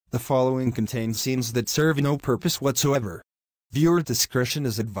The following contains scenes that serve no purpose whatsoever. Viewer discretion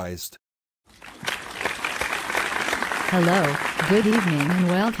is advised. Hello, good evening and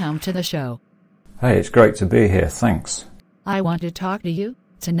welcome to the show. Hey, it's great to be here, thanks. I want to talk to you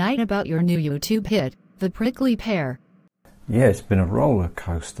tonight about your new YouTube hit, The Prickly Pear. Yeah, it's been a roller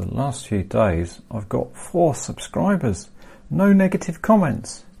coaster. The last few days I've got 4 subscribers. No negative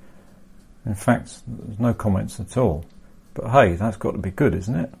comments. In fact, there's no comments at all. But hey, that's got to be good,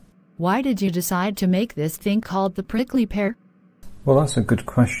 isn't it? Why did you decide to make this thing called The Prickly Pear? Well, that's a good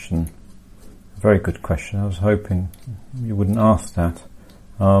question. A very good question. I was hoping you wouldn't ask that.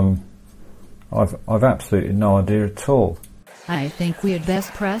 I've absolutely no idea at all. I think we'd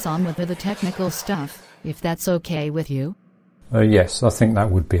best press on with the technical stuff, if that's okay with you. Yes, I think that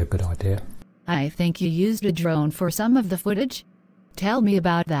would be a good idea. I think you used a drone for some of the footage. Tell me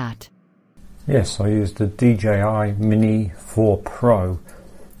about that. Yes, I used a DJI Mini 4 Pro.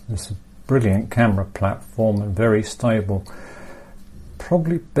 It's a brilliant camera platform and very stable.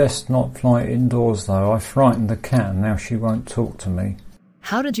 Probably best not fly it indoors though. I frightened the cat and now she won't talk to me.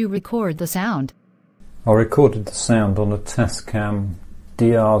 How did you record the sound? I recorded the sound on a Tascam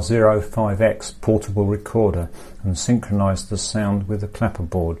DR05X portable recorder and synchronized the sound with the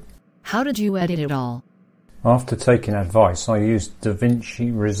clapperboard. How did you edit it all? After taking advice, I used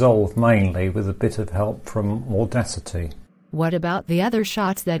DaVinci Resolve mainly with a bit of help from Audacity. What about the other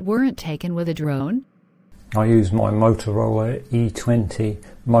shots that weren't taken with a drone? I used my Motorola E20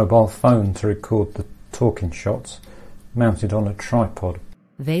 mobile phone to record the talking shots, mounted on a tripod.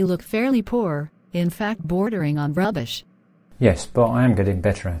 They look fairly poor, in fact bordering on rubbish. Yes, but I am getting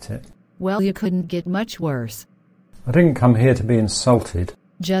better at it. Well, you couldn't get much worse. I didn't come here to be insulted.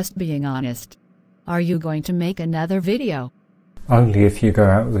 Just being honest. Are you going to make another video? Only if you go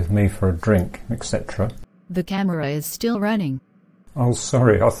out with me for a drink, etc. The camera is still running. Oh,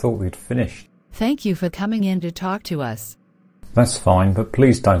 sorry, I thought we'd finished. Thank you for coming in to talk to us. That's fine, but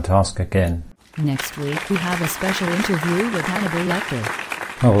please don't ask again. Next week we have a special interview with Hannibal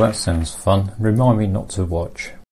Lecter. Oh, that sounds fun. Remind me not to watch.